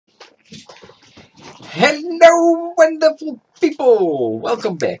Hello, wonderful people!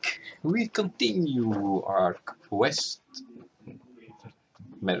 Welcome back. We continue our quest,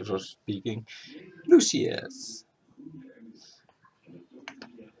 matter of speaking, Lucius.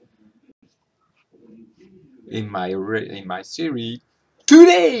 In my series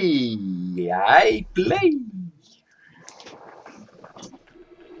today, I play.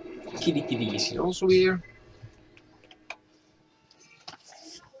 Kitty is also here,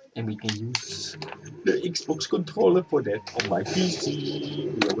 and we can use the Xbox controller for that on my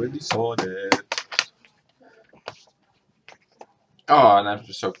PC. We already saw that. Oh, and I'm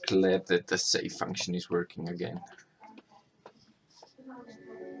so glad that the save function is working again.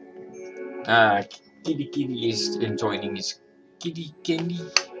 Ah, Kitty is enjoying his kitty candy.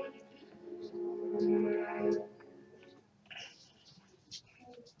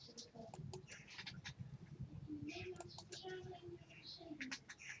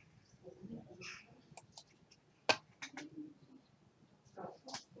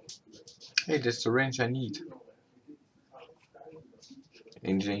 Hey, that's the range I need.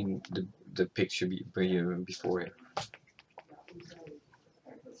 In the picture before it.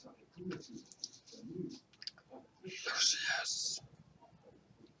 Yes.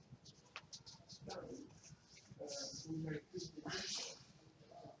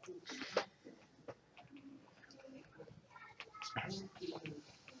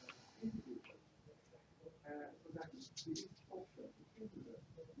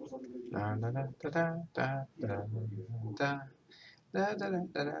 Da da da da da da da. Da, da, da,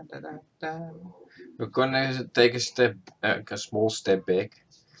 da, da, da, da. We're gonna take a small step back,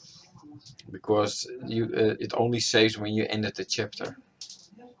 because it only saves when you ended the chapter,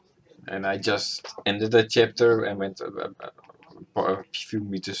 and I just ended the chapter and went a few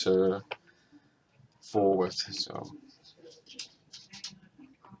meters forward. So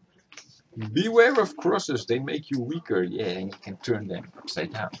beware of crosses; they make you weaker. Yeah, and you can turn them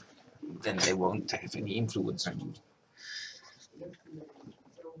upside down. Then they won't have any influence on you.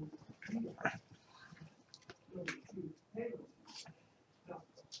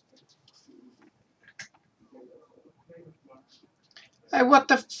 Hey, what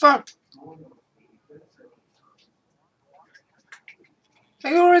the fuck?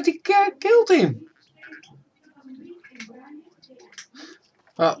 I already killed him.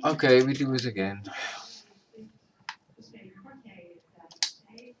 Oh, okay, we do it again.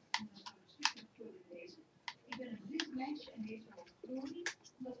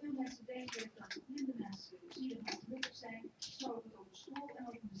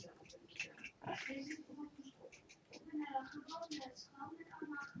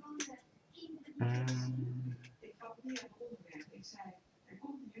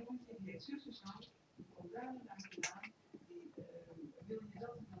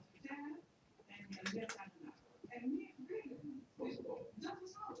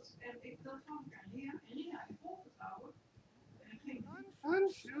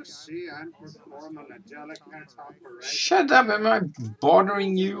 Shut up, am I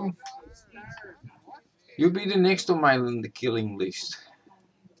bothering you? You'll be the next on my killing list.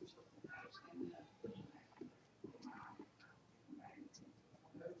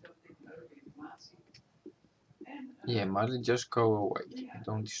 Yeah, mother, just go away.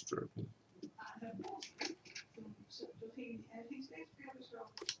 Don't disturb me.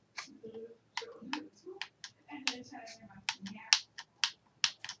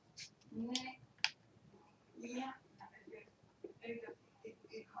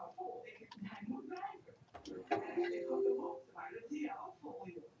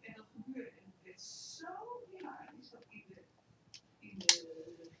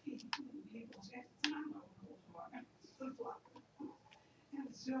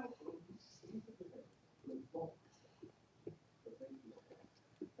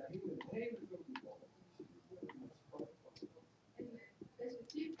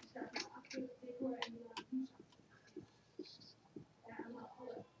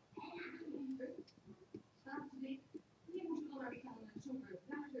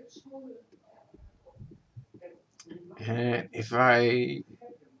 If I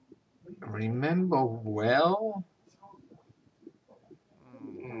remember well,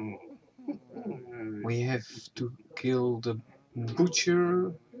 we have to kill the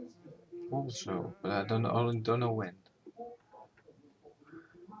butcher also, but I don't know when.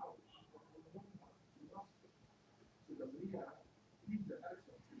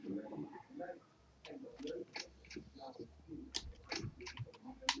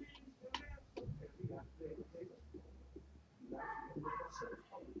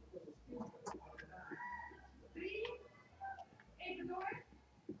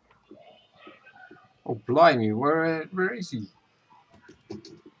 Oh blimey, where is he?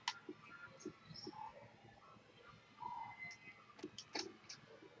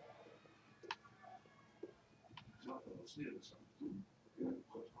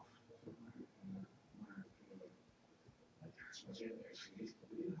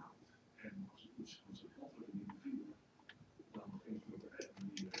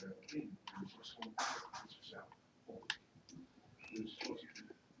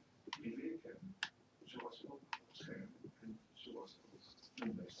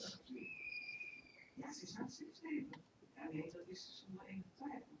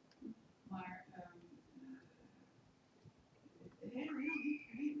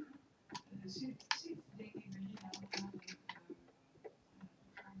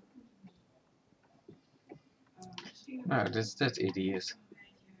 No, that's that idiot.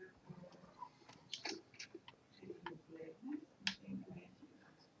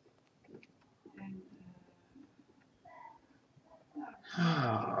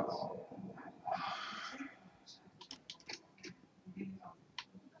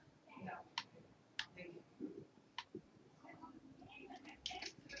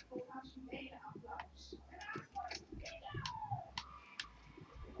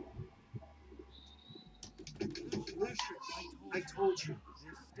 Lucius, I told you,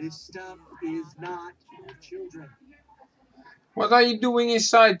 this stuff is not for children. What are you doing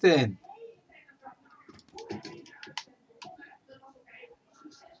inside then?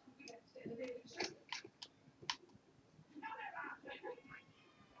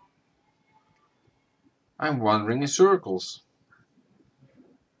 I'm wandering in circles.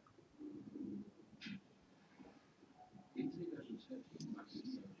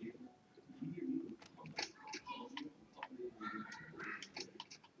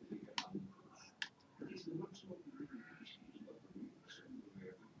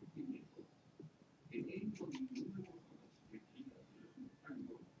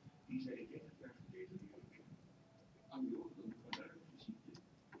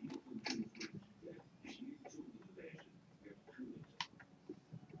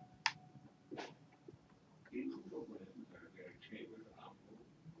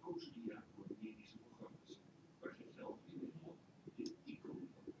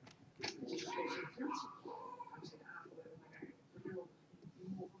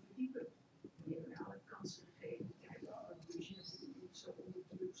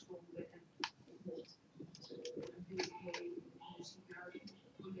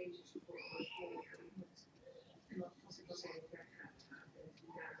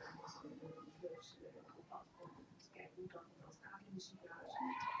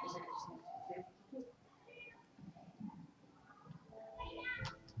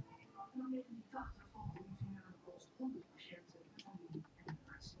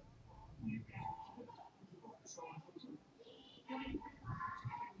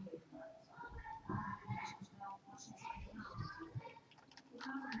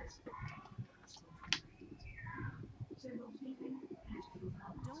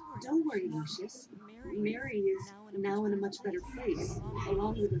 Don't worry, Lucius. Mary is now in a much better place,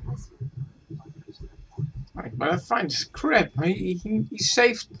 along with her husband. Right, but I find this crap. He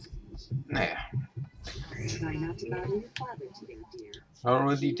saved. Nah, Try not to bother your father today, dear. I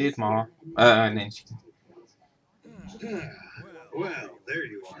already did, Ma. Nancy. Well, there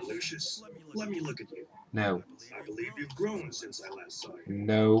you are, Lucius. Let me look at you. No, I believe you've grown since I last saw you.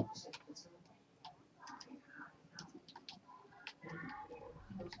 no.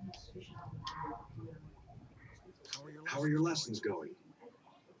 How are your lessons going?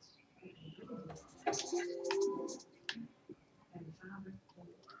 Have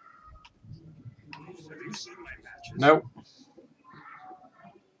you seen my matches? No.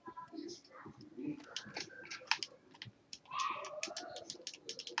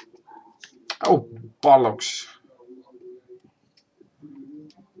 Oh, bollocks.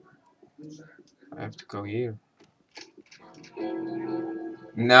 I have to go here.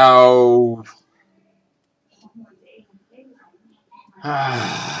 No.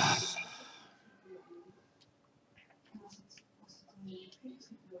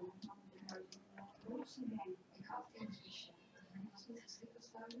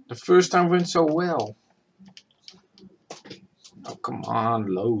 The first time went so well. Oh, come on,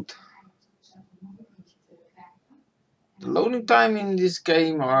 load. The loading time in this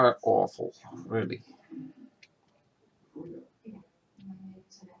game are awful, really.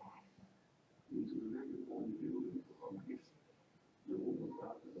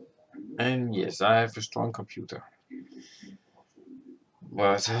 And yes, I have a strong computer.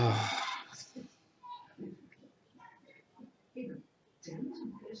 But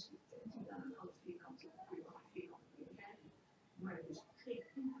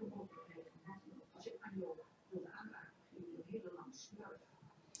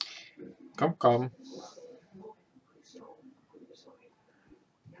Come, come.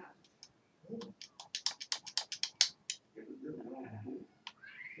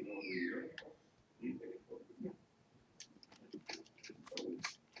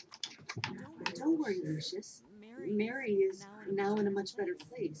 Don't worry, Lucius. Mary is now in a much better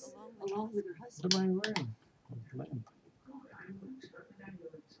place, along with her husband. What am I wearing? Lamp.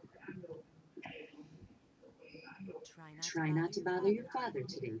 Try not to bother your father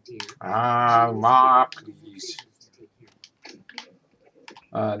today, dear. Ah, Ma, please.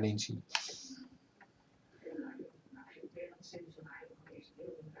 Nancy.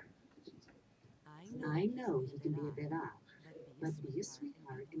 I know he can be a bit odd, but be a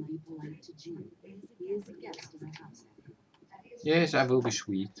sweetheart and be polite to June. He is a guest in our house. Yes, I will be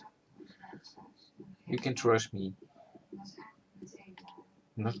sweet. You can trust me.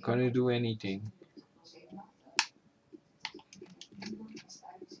 I'm not gonna do anything.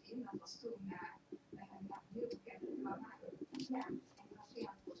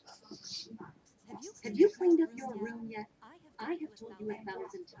 Have you cleaned up your room yet? I have told you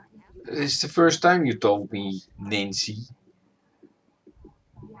 1,000 times. It's the first time you told me, Nancy.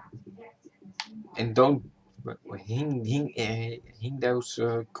 And don't hang those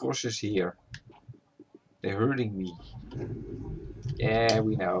crosses here. They're hurting me. Yeah,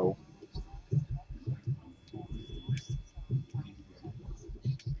 we know.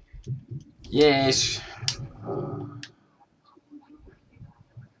 Yes.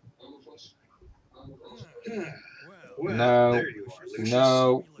 Well, No. there you are, Lucius.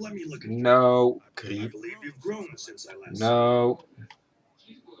 No. Let me look at you. No. I Creep. believe you've grown since I last No.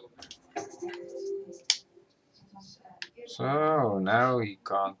 So now he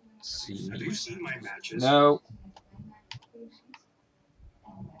can't see saw you. Have me. you seen my matches? No.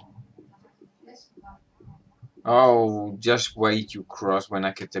 Oh, just wait, you cross, when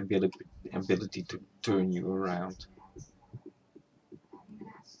I get the ability to turn you around.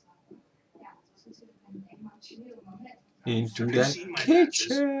 Into the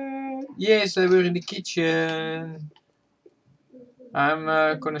kitchen. Yes, they were in the kitchen.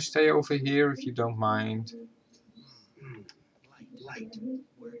 I'm gonna stay over here if you don't mind. Light.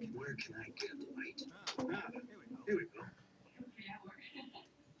 Where can I get light? Ah, here we go.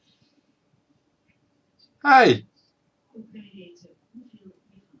 Hi.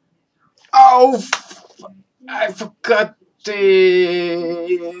 Oh, I forgot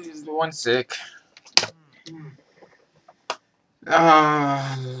this. One sec.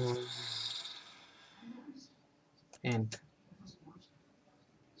 And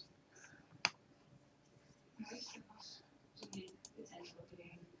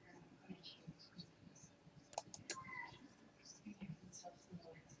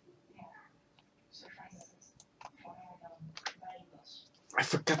I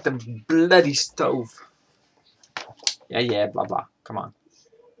forgot the bloody stove. Yeah, blah blah. Come on.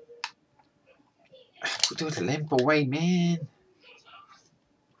 Put the lamp away, man.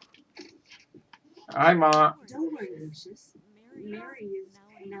 Hi, Ma. Don't worry, Lucius. Mary is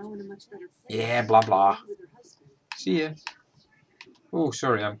now in a much better place. Yeah, blah blah. along with her husband. See ya. Oh,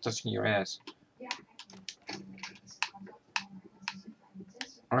 sorry, I'm touching your ass.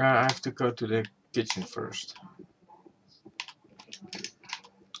 I have to go to the kitchen first.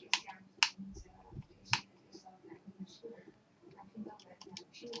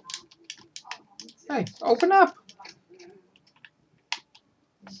 Hey, open up!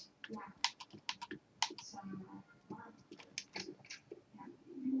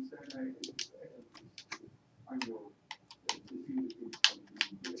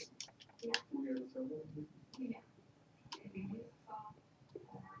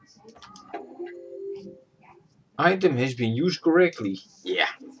 Item has been used correctly. Yeah,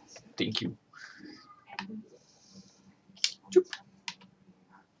 thank you. Choop.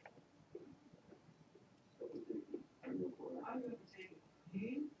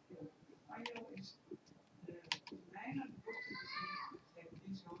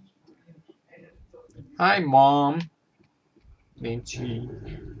 Hi, Mom. Nancy.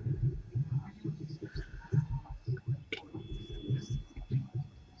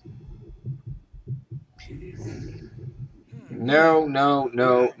 No.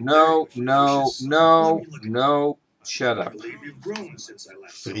 Shut I up. believe you've grown since I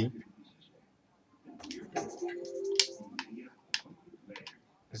last saw you. Freak.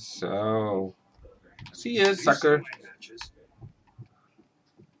 So. See ya, Have you seen sucker. my matches?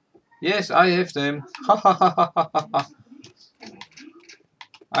 Yes, I have them. Ha ha ha ha ha ha.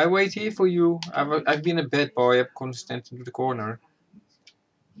 I wait here for you. I've been a bad boy. I'm gonna stand into the corner.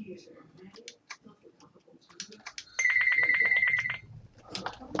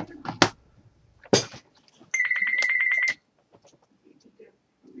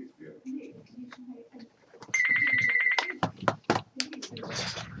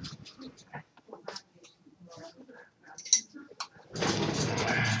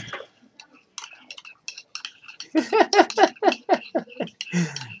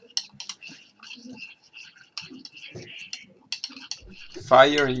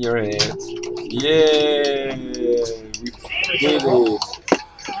 Fire in your head. Yeah, we did it.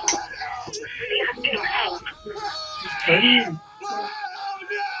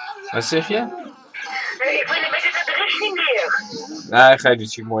 Wat zeg je? Nee, ik weet het adres niet meer. Nee, ga je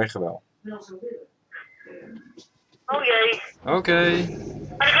dus morgen wel. Oh jee. Oké.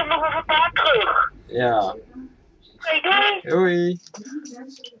 Maar ik heb nog wel een paar terug. Ja. Oké, doei. Doei.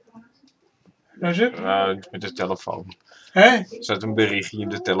 Wat is het? Nou, met de telefoon. Hè? Er zat een berichtje in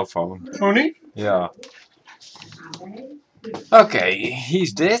de telefoon. Oh niet? Ja. Okay,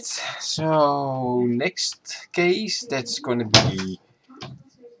 he's dead. So next case, that's gonna be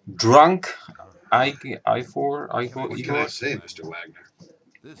drunk. Igor. What can I say, Mr. Wagner?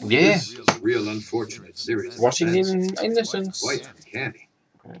 Yeah. This is a real unfortunate series. of Washing events. in innocence. Quite uncanny.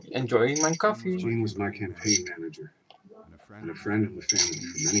 Enjoying my coffee. Wayne was my campaign manager and a friend of the family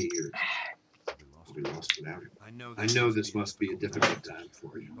for many years. We lost without him. I know this must be a difficult time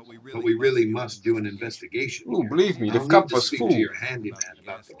for you, but we really must do an investigation. Ooh, believe me, the I'll cup need to was speak full. to your handyman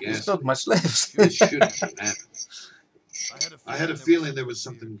about the There's gas. not much left. This shouldn't have happened. I had a feeling there was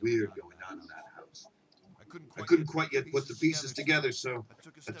something weird going on in that house. I couldn't quite yet put the pieces together, so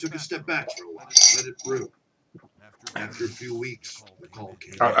I took a step back for a while, let it brew. After a few weeks, the call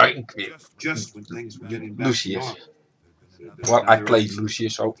came. Just when things were getting back to Lucius. normal. Well, I played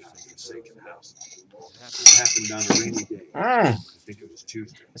Lucius, so. It happened on a rainy day. I think it was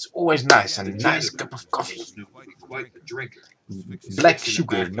Tuesday. It's always nice, a The nice janitor cup of coffee. was known to be quite the drinker. Black Sits in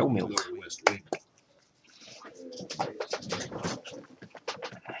the sugar, back no of the milk. Lower West Wing.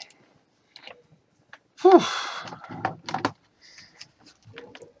 Whew.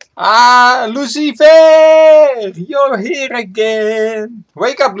 Ah, Lucifer! You're here again!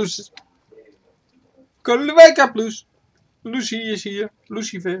 Wake up, Lucius! Wake up, Lucy! Lucy is here.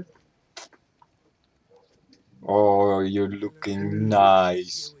 Lucifer. Oh, you're looking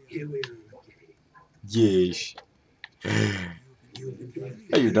nice. Yes.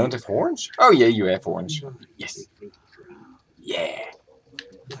 Hey, you don't have horns? Oh yeah, you have horns. Yes. Yeah.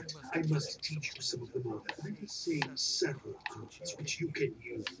 But I must teach you some of the more subtle codes which you can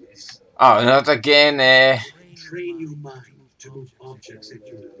use. Oh, not again, Train your mind to move objects at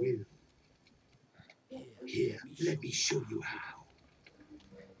your will. Here, let me show you how.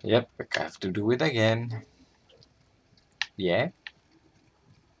 Yep, I have to do it again. Yeah.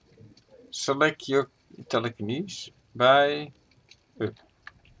 Select your telekinesis by up.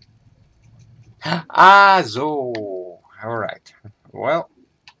 Ah, so. Alright. Well.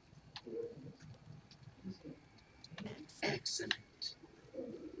 Excellent.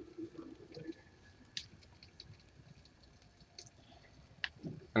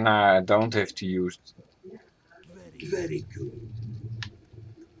 Nah, I don't have to use. Very good.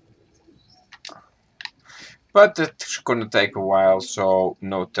 But it's gonna take a while, so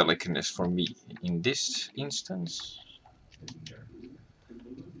no telekinesis for me in this instance.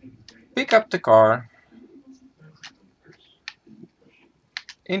 Pick up the car.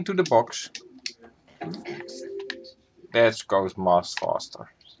 Into the box. That goes much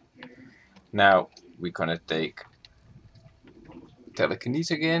faster. Now we're gonna take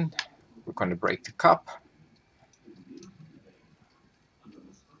telekinesis again. We're gonna break the cup.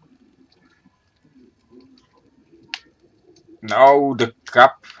 No, the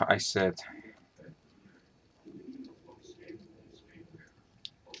cup, I said.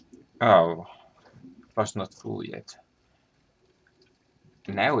 Oh, was not full yet.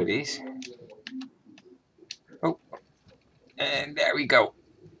 Now it is. Oh, and there we go.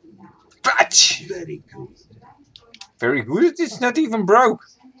 Patch! Very good. Very good, it's not even broke.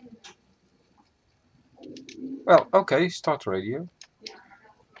 Well, okay, start radio.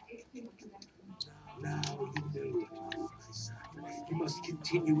 Now you know what, my son. You must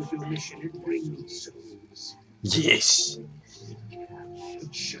continue with your mission and bring these souls. Yes.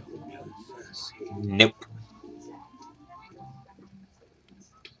 But show no mercy. Nope.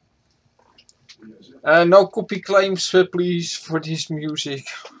 No copy claims, please, for this music.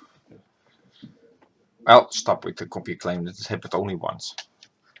 Well, stop with the copy claim. That happened only once.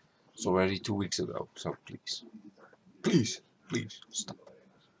 It's already 2 weeks ago, so please. Please, please, stop.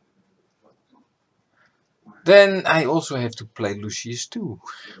 Then I also have to play Lucius 2.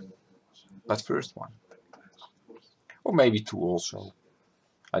 But first one. Or maybe 2 also.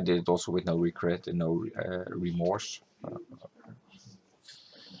 I did it also with no regret and no remorse.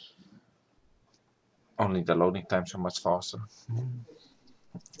 Only the loading times are much faster.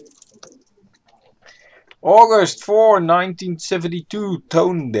 August 4, 1972,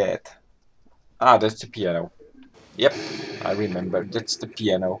 Tone Dead. Ah, that's the piano. Yep, I remember, that's the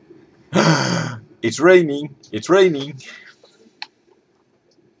piano. It's raining, it's raining.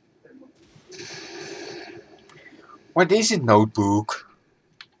 What is it, notebook?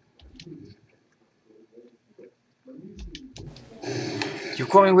 You're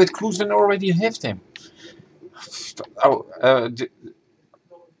coming with clues when I already have them. Oh,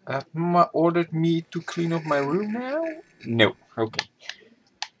 Mama ordered me to clean up my room now? No. Okay.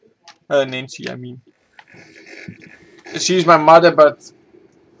 Nancy, I mean. She's my mother, but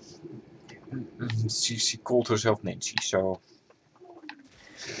she called herself Nancy, so.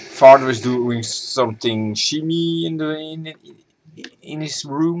 Father is doing something shimmy in his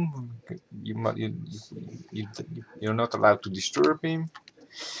room. You're not allowed to disturb him.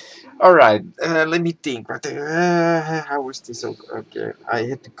 All right, let me think. How was this? Okay, I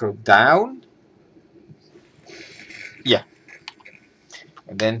had to go down. Yeah,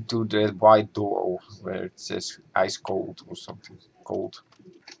 and then to the white door where it says ice cold or something. Cold,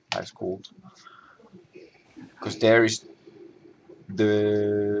 ice cold. Because there is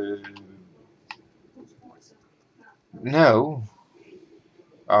the no.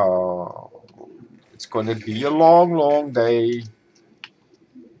 Oh, it's gonna be a long, long day.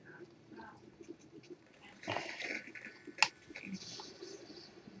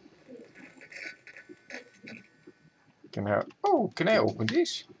 Can I open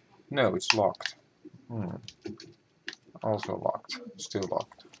this? No, it's locked. Also locked. Still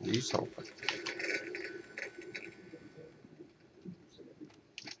locked. Please open.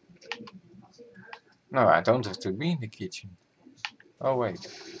 No, I don't have to be in the kitchen. Oh wait.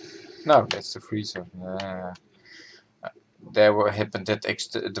 No, that's the freezer. There what happened that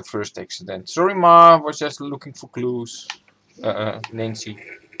the first accident. Sorry, Ma. Was just looking for clues. Nancy.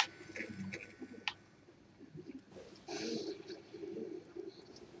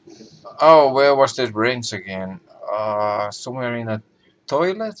 Oh, where was that wrench again? Somewhere in a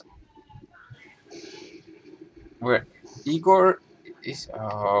toilet. Where Igor is?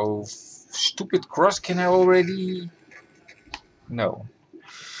 Oh, stupid cross! Can I already? No.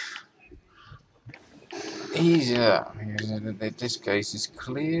 He's this case is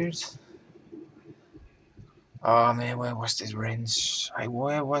cleared. Oh man, where was this wrench?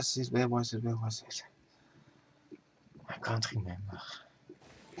 Where was it? Where was it? Where was it? I can't remember.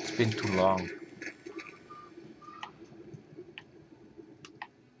 It's been too long.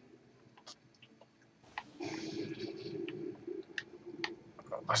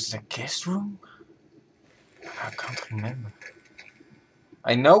 Was it a guest room? I can't remember.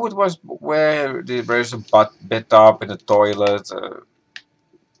 I know it was where there's a bathtub and a toilet.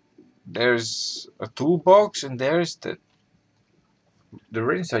 There's a toolbox and there's the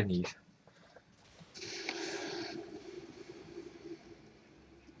wrench I need.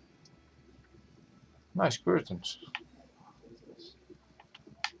 Nice curtains.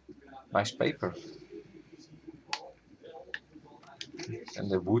 Nice paper.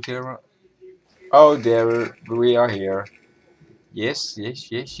 And the wood here. Oh, there we are here. Yes, yes,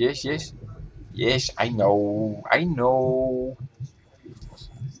 yes, yes, yes. Yes, I know. I know.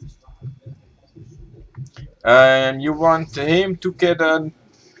 You want him to get a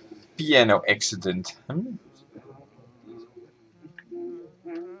piano accident.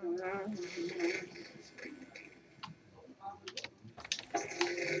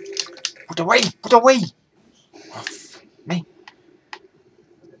 Put away! Put away! Oh, man.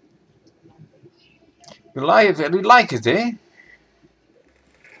 You like it, eh?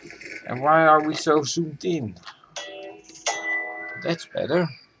 And why are we so zoomed in? That's better.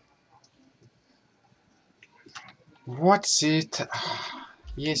 What's it?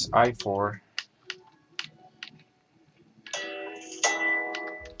 Yes, I4.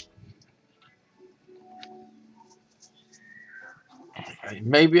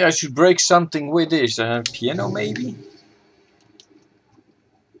 Maybe I should break something with this. Piano, maybe?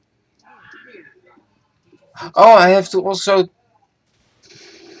 Oh, I have to also...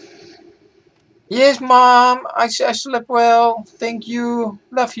 Yes, Mom, I slept well. Thank you.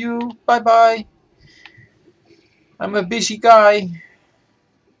 Love you. Bye-bye. I'm a busy guy.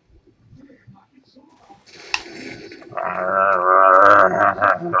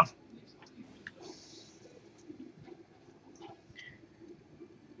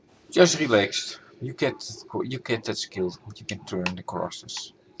 Just relaxed. You get that skill. You can turn the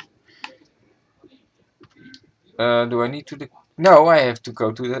crosses. Do I need to No, I have to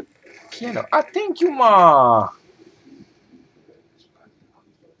go to the piano. Ah, thank you, Ma.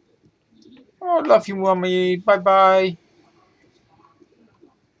 Oh, love you, Mommy. Bye bye.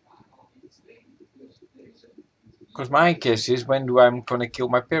 Because my guess is, when do I'm gonna kill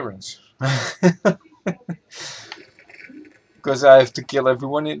my parents? Because I have to kill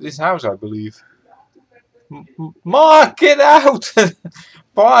everyone in this house, I believe. Ma, get out!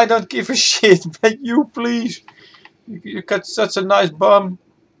 Pa, I don't give a shit, but you, please. You got such a nice bum.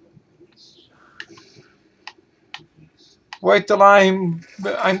 Wait till I'm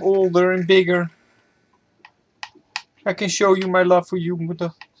older and bigger. I can show you my love for you,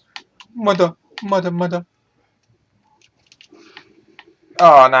 mother. Mother, mother, mother.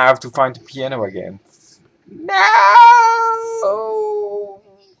 Oh, now I have to find the piano again. No!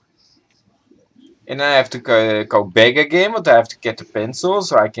 And then I have to go back again, but I have to get the pencil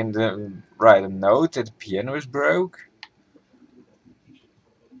so I can write a note that the piano is broke.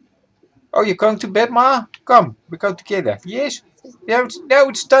 Oh, you're going to bed, Ma? Come, we go together. Yes? No,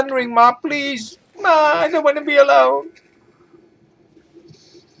 it's thundering, Ma, please. Ma, I don't want to be alone.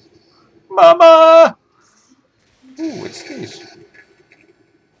 Mama! Ooh, what's this?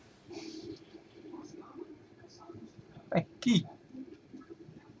 A key.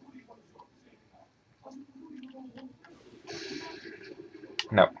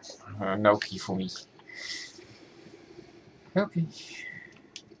 No, no key for me. Okay.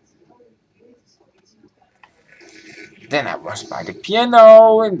 Then I was by the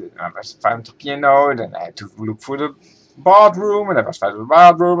piano, and I was found the piano, then I had to look for the bathroom, and I was found the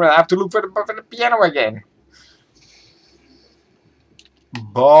bathroom, and I have to look for the piano again.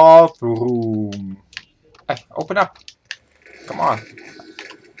 Bathroom. Hey, open up. Come on.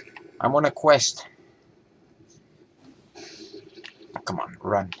 I'm on a quest. Come on,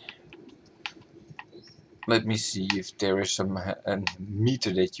 run. Let me see if there is some a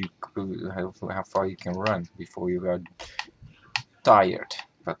meter that you how far you can run before you are tired,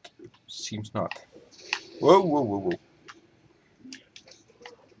 but seems not. Whoa, whoa, whoa, whoa.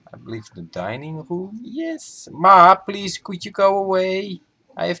 I believe the dining room. Yes. Ma, please, could you go away?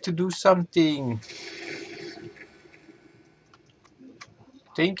 I have to do something.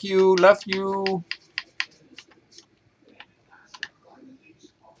 Thank you. Love you.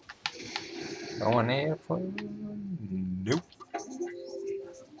 No one here for... Nope.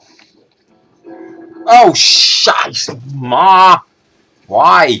 Oh, scheiße. Ma.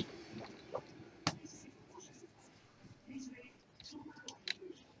 Why?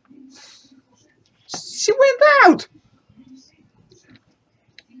 She went out.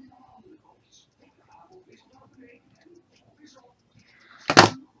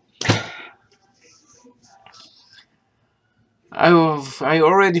 I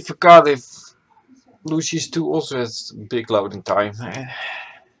already forgot if Lucius 2 also has big loading time.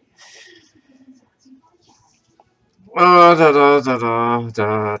 Da da da da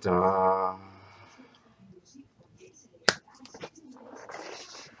da da.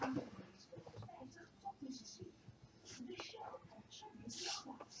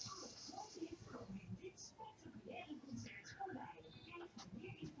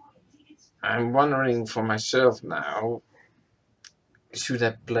 I'm wondering for myself now, should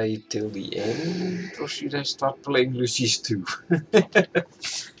I play till the end or should I start playing Lucius 2?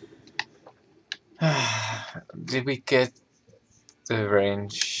 Did we get the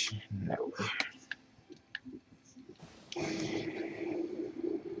range? No.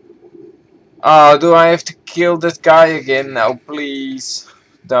 Oh, do I have to kill that guy again? No, please.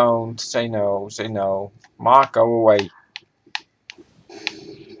 Don't. Say no. Say no. Mark, go away.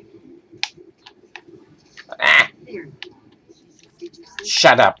 Ah,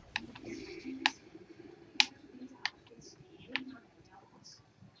 shut up.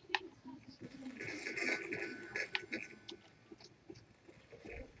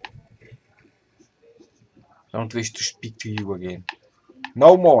 Don't wish to speak to you again.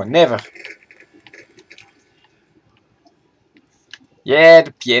 No more. Never. Yeah,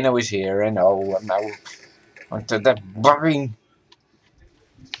 the piano is here. I know. I'm now onto that boring.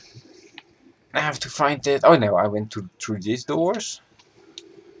 I have to find it. Oh no, I went through these doors.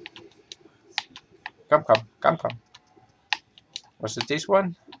 Come, come, come, come. Was it this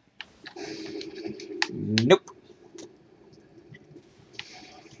one? Nope.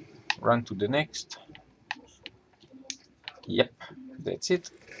 Run to the next. Yep, that's it.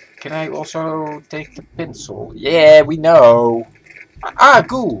 Can I also take the pencil? Yeah, we know. Ah,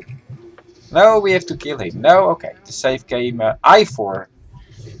 cool. No, we have to kill him. No, okay. The save game I4.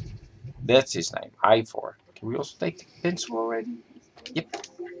 That's his name, I4. Can we also take the pencil already? Yep.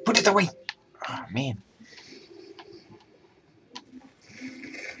 Put it away. Oh, man.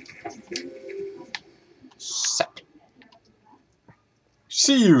 Suck.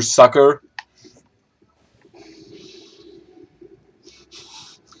 See you, sucker.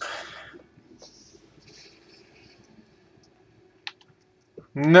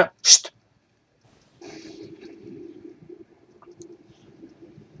 No. Shh.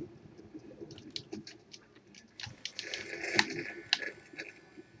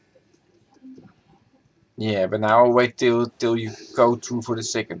 Yeah, but now I'll wait till you go through for the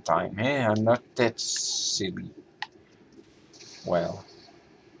second time. Eh? I'm not that silly. Well.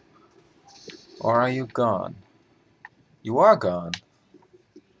 Or are you gone? You are gone.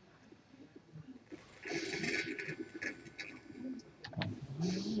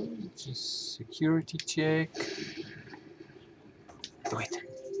 Just security check. Do it.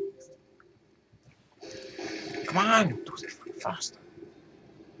 Come on, do it faster.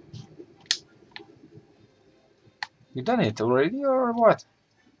 You done it already or what?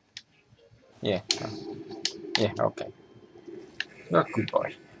 Yeah. Yeah, okay. You're a good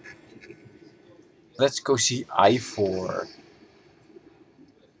boy. Let's go see I4.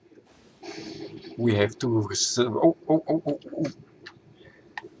 We have to... Oh.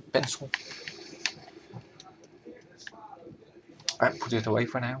 Pencil. I put it away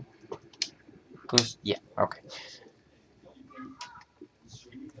for now. Because, yeah, okay.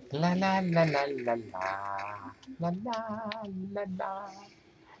 La la la la la la. La la la la.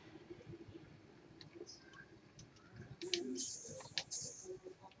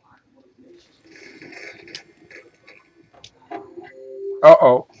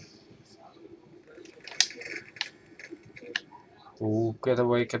 Uh-oh. Oh, get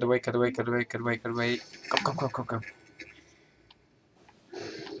away, get away, get away, get away, get away, get away. Come.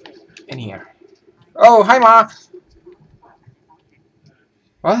 In here. Oh, hi, Ma.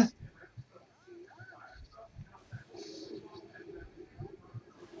 What?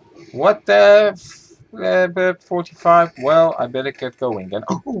 What the 45? Well, I better get going then.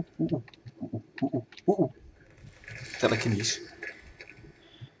 Oh. Telekinesis.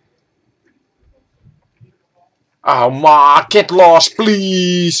 Oh, Ma, get lost,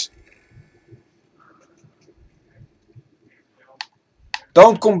 please.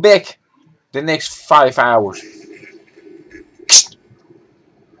 Don't come back the next 5 hours.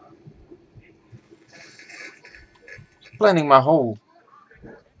 Planning my whole.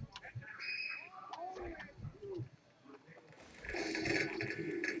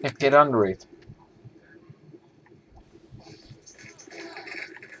 Yeah, get under it.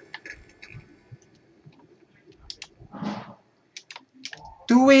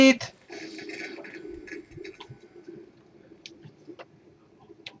 Do it.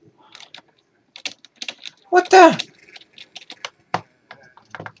 What the?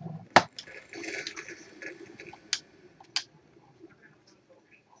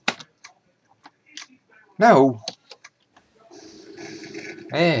 No.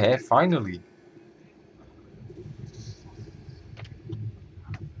 Hey, finally.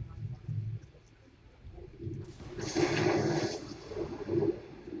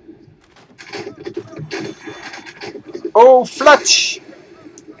 Oh, Fletch!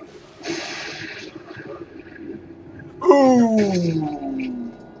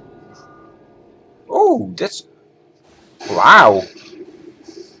 Ooh! Oh, that's... Wow!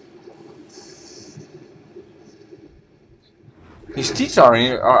 His teeth are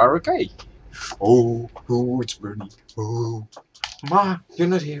okay. Oh, it's burning. Oh. Ma, you're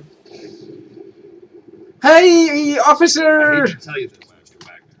not here. Hey, I officer! hate to tell you this, Mr.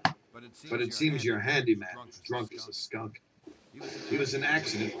 Wagner, but it seems your handyman was drunk as a skunk. He was an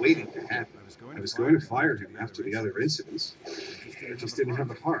accident waiting to happen. I was going to fire him after the other incidents. I just didn't have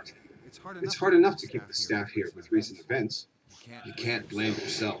the heart. It's hard enough to keep the staff here with recent events. You can't blame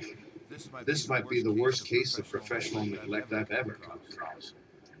yourself. This might be the worst case of professional neglect I've ever come across.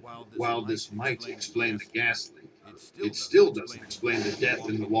 While this might explain the gas leak, it still doesn't explain the death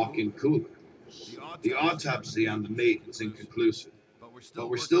in the walk-in cooler. The autopsy on the maid was inconclusive, but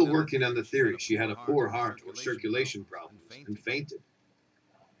we're still working on the theory she had a poor heart or circulation problems and fainted.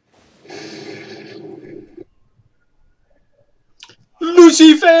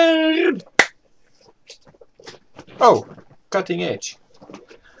 Lucifer! Oh, cutting edge.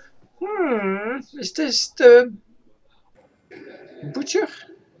 Is this the butcher?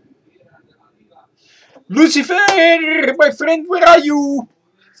 Lucifer, my friend, where are you?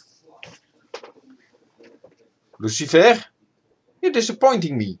 Lucifer, you're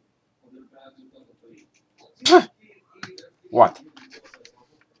disappointing me. What?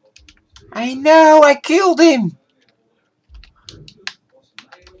 I know, I killed him.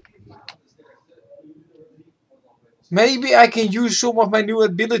 Maybe I can use some of my new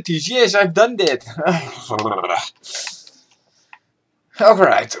abilities. Yes, I've done that.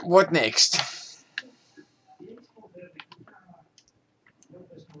 Alright, what next?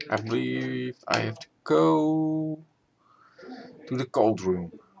 I believe I have to go to the cold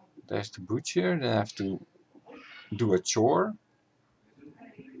room. There's the butcher, then I have to do a chore.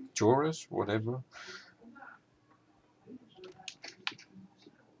 Chores, whatever.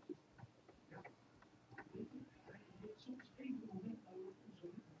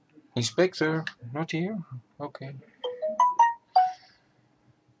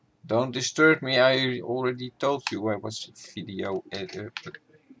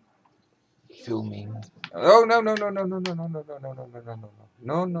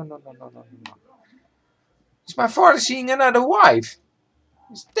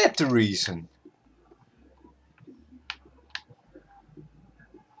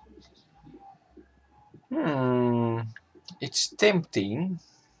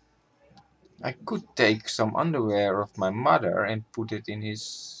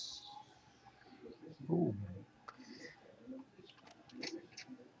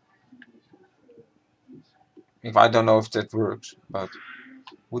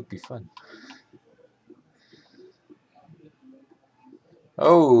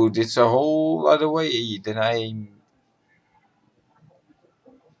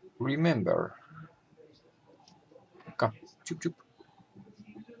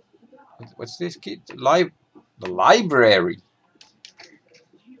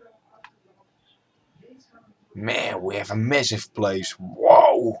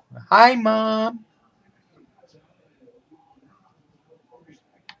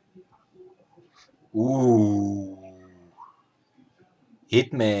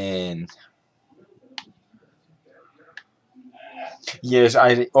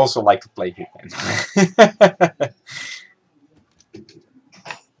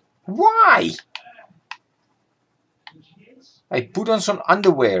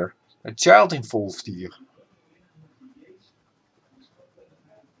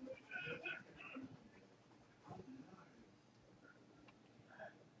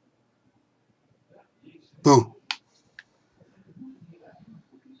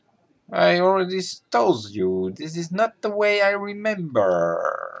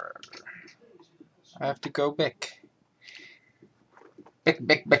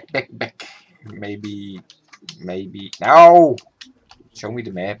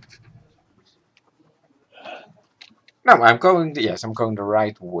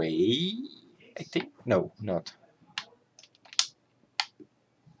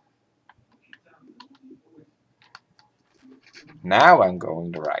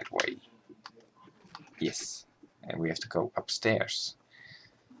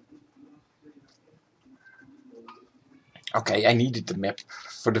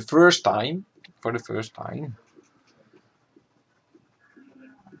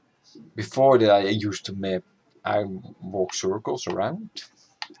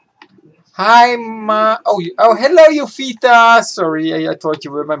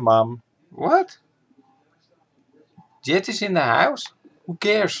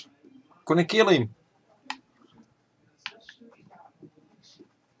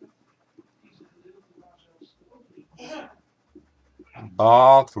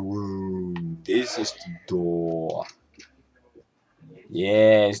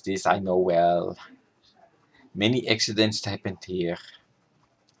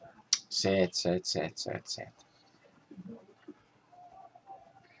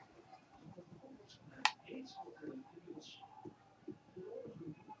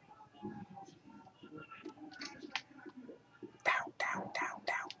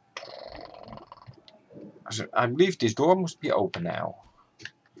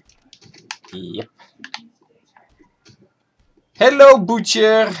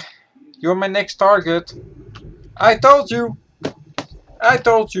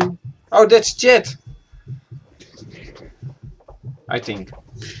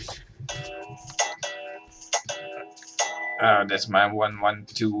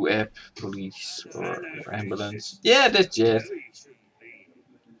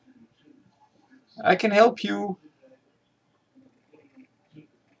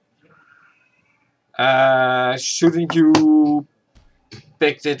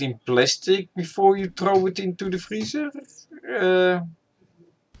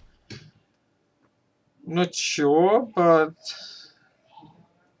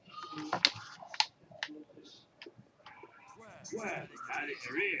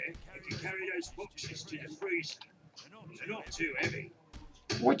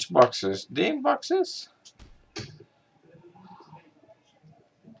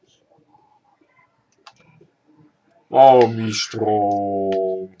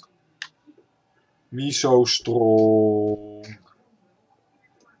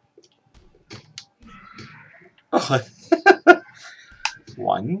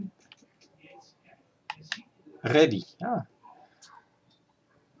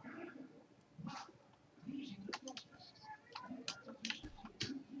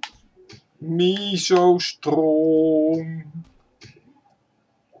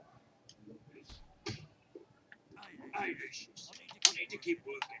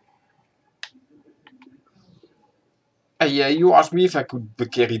 Hey, you asked me if I could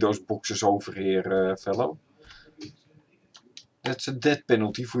carry those boxes over here, fellow. That's a death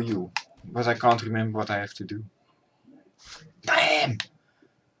penalty for you. But I can't remember what I have to do. Damn!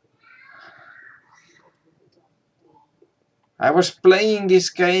 I was playing this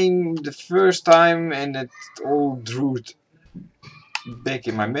game the first time and it all drew it back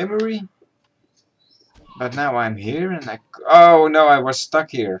in my memory. But now I'm here and oh no, I was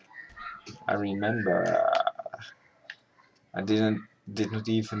stuck here. I remember. I did not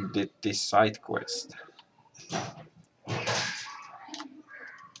even did this side quest.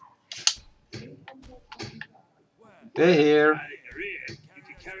 They're here.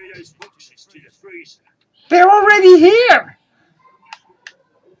 They're already here!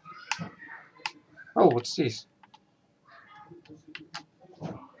 Oh, what's this?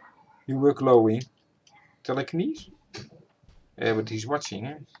 You were glowing. Telekinesis? Yeah, but he's watching,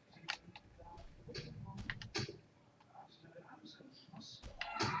 eh?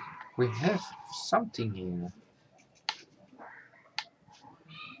 We have something here.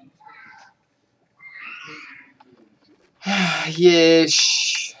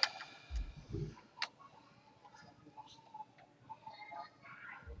 Yes.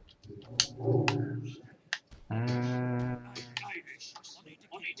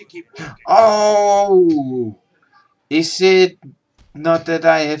 Oh! Is it not that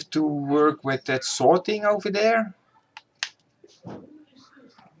I have to work with that sorting over there?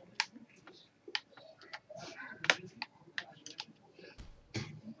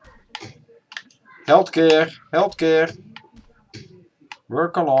 Healthcare, healthcare.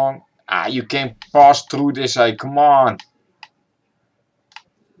 Work along. Ah, you can't pass through this, come on.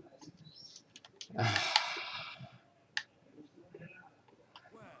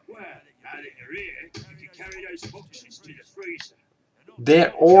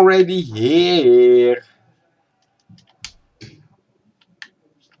 They're already here.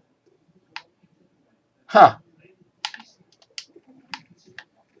 Huh.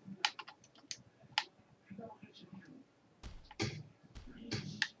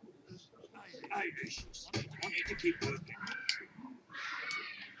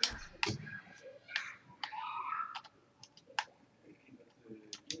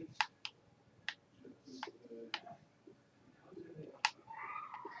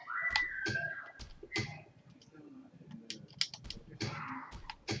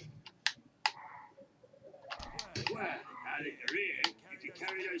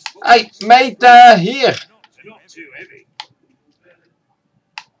 Hey, mate, here.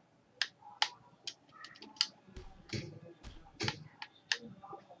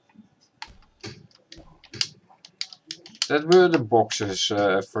 That were the boxes,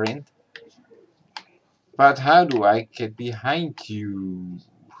 friend. But how do I get behind you?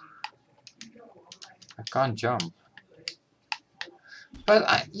 I can't jump.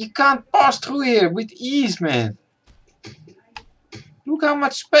 But you can't pass through here with ease, man. Look how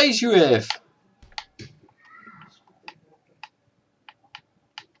much space you have.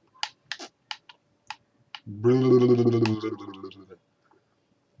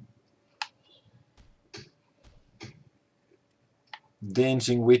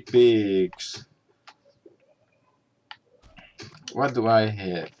 Dancing with pigs. What do I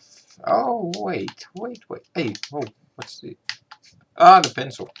have? Oh, wait. Hey, oh, what's this? Ah, the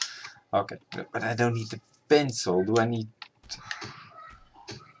pencil. Okay, but I don't need the pencil. Do I need...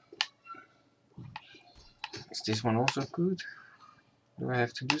 Is this one also good? Do I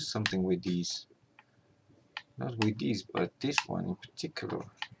have to do something with these? Not with these, but this one in particular.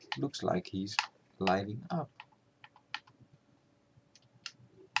 Looks like he's lighting up.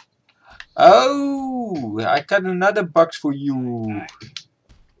 Oh, I got another box for you.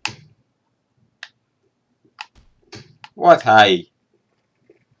 What, hi?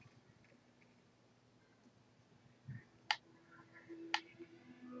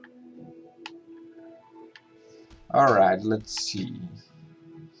 Alright, let's see.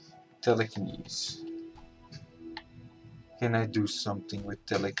 Telekinesis. Can I do something with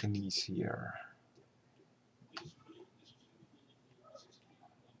telekinesis here?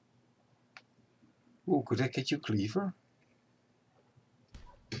 Ooh, could I get you cleaver?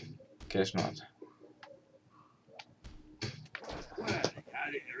 Guess not.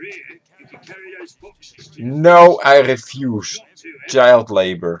 No, I refuse. Child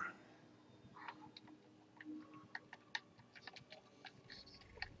labor.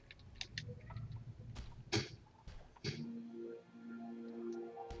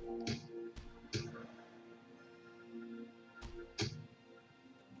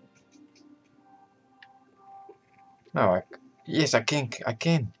 No, Yes, I can. I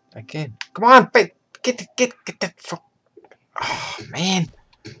can. I can. Come on, get that fuck. Oh man.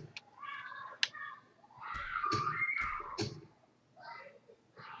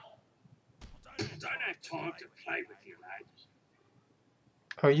 I don't have time to play with you, lad.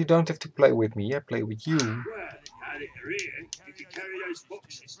 Oh, you don't have to play with me. I play with you. Well, now that you're here, you can carry those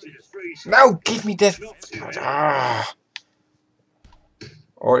boxes to the freezer. No, give me that. Not too heavy. Ah.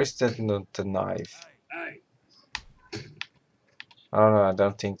 Or is that not the knife? Hey, I don't know. I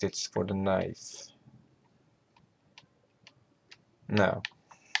don't think it's for the knife. No.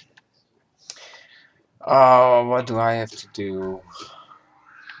 Oh, what do I have to do?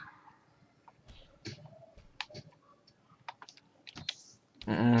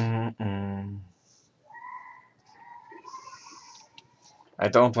 I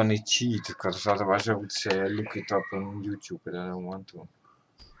don't want to cheat because otherwise I would say look it up on YouTube, but I don't want to.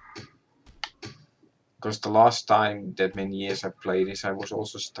 Because the last time that many years I played this, I was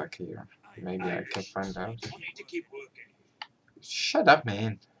also stuck here. Maybe I can find out. I need to keep working. Shut up,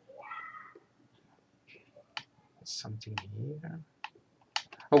 man. There's something here.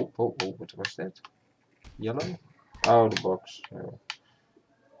 Oh, what was that? Yellow? Oh, the box. Oh.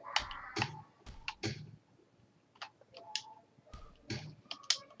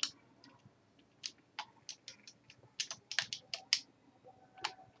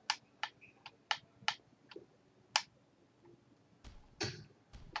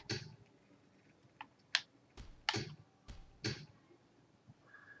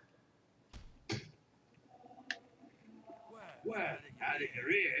 Well, now that you're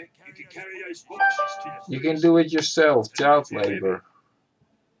here, you can carry those boxes to the freezer. You can do it yourself, child labor.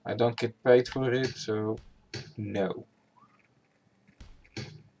 I don't get paid for it, so no.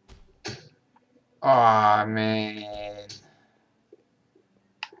 Aw, man.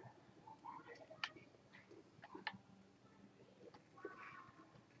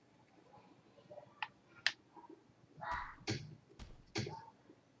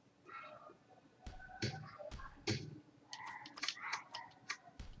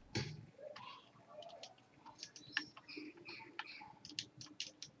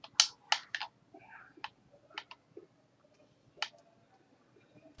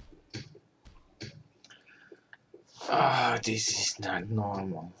 Ah, this is not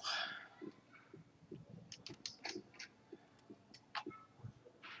normal.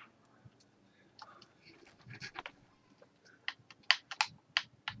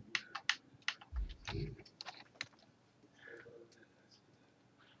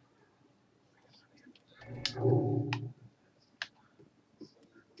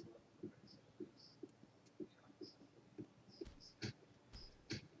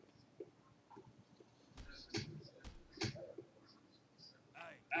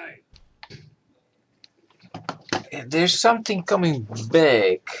 Hey, There's something coming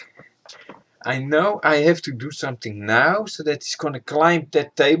back. I know I have to do something now so that he's gonna climb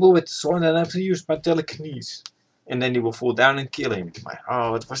that table with the sword and I have to use my telekinesis. And then he will fall down and kill him.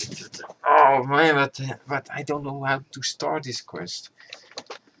 Oh, it was. Oh man, but I don't know how to start this quest.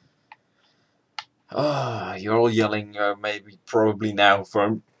 Oh, you're all yelling, probably now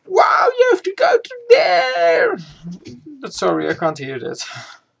from. Wow, you have to go to there! But sorry, I can't hear that.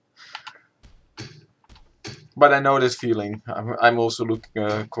 But I know that feeling. I'm also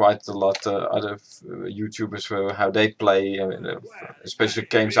looking quite a lot other YouTubers for how they play, especially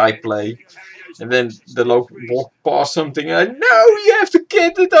games I play. And then the local walk past something and no, you have to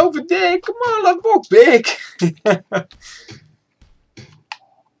get it over there. Come on, let's walk back.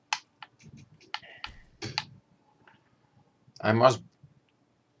 I must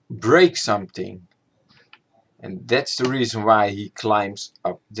break something. And that's the reason why he climbs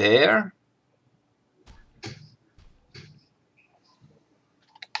up there.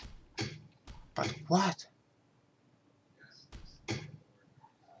 But what?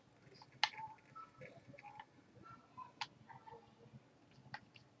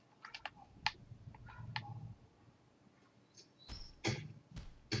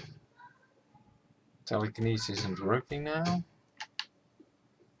 Telekinesis isn't working now.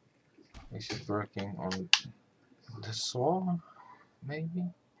 Is it working on the saw? Maybe?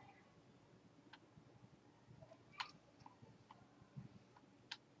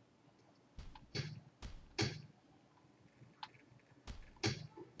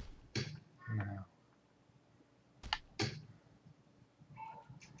 No.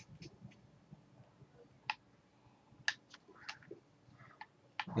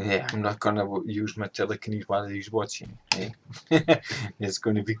 Yeah, I'm not gonna use my telekinesis while he's watching. Eh? It's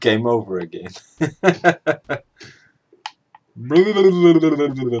gonna be game over again.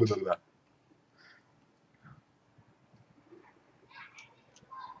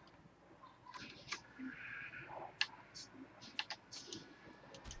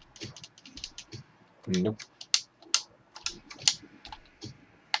 Nope.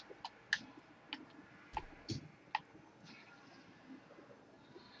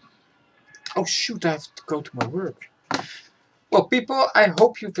 Oh shoot, I have to go to my work. Well, people, I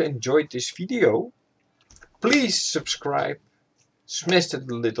hope you've enjoyed this video. Please subscribe. Smash that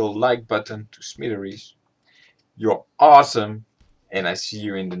little like button to smithereens. You're awesome. And I see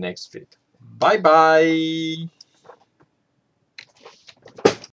you in the next vid. Bye bye.